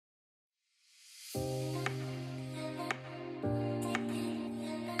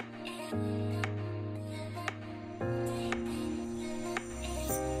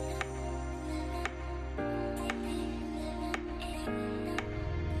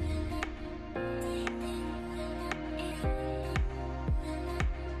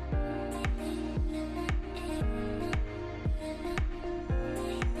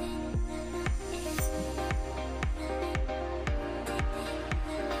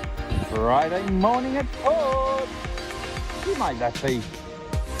Friday morning at Port. Who might that be?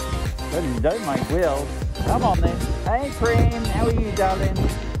 Don't make Will. Come on then. Hey Cream, how are you, darling?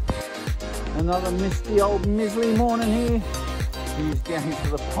 Another misty old misery morning here. He's down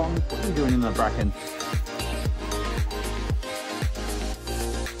to the pond. What are you doing in the bracken?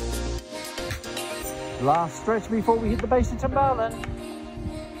 Last stretch before we hit the base of Timberland.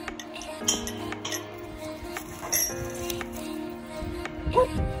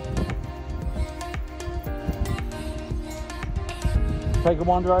 Take a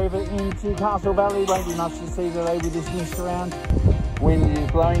wander over into Castle Valley. Won't be much to see today with this mist around. Wind is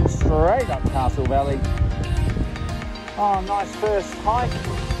blowing straight up Castle Valley. Oh, nice first hike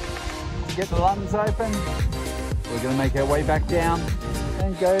to get the lungs open. We're going to make our way back down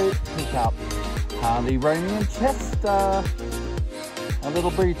and go pick up Harley, Romy and Chester. A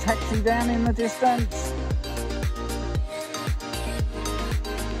little blue taxi down in the distance.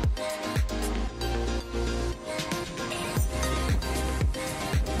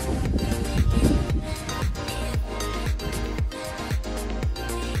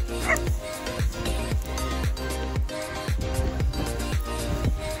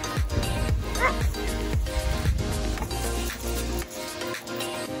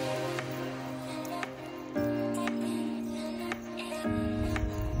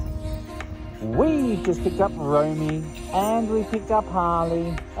 We've just picked up Romy and we picked up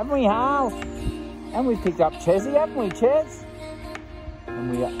Harley, haven't we, Hal? And we've picked up Chessie, haven't we, Ches?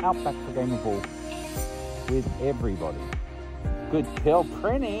 And we are out back for game of ball with everybody. Good girl,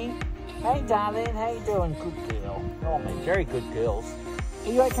 Prinny. Hey, darling, how you doing? Good girl. Oh, man, very good girls.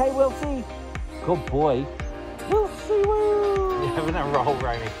 Are you okay, Wilsey? Good boy. Wilsey, woo! You're having a roll,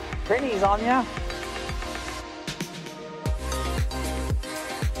 Romy. Prinny's on ya.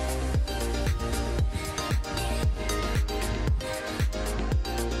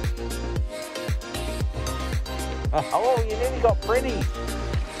 Oh, you nearly got Prinny.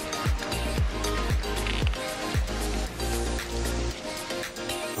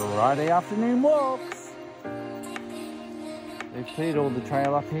 Friday afternoon walks. They've cleared all the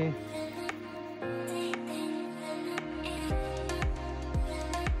trail up here.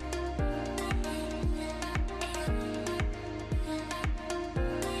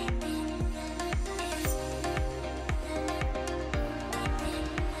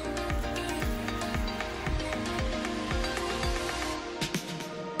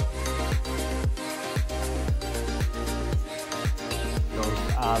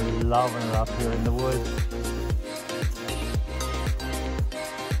 I'm loving it up here in the woods.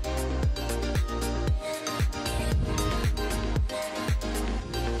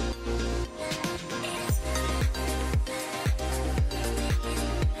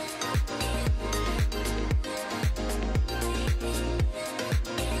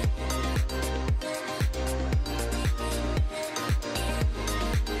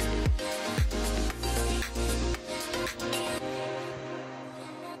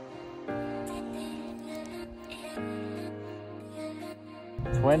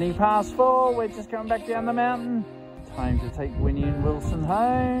 Twenty past 4, we're just coming back down the mountain. Time to take Winnie and Wilson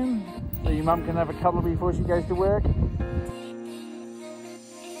home so your mum can have a cuddle before she goes to work.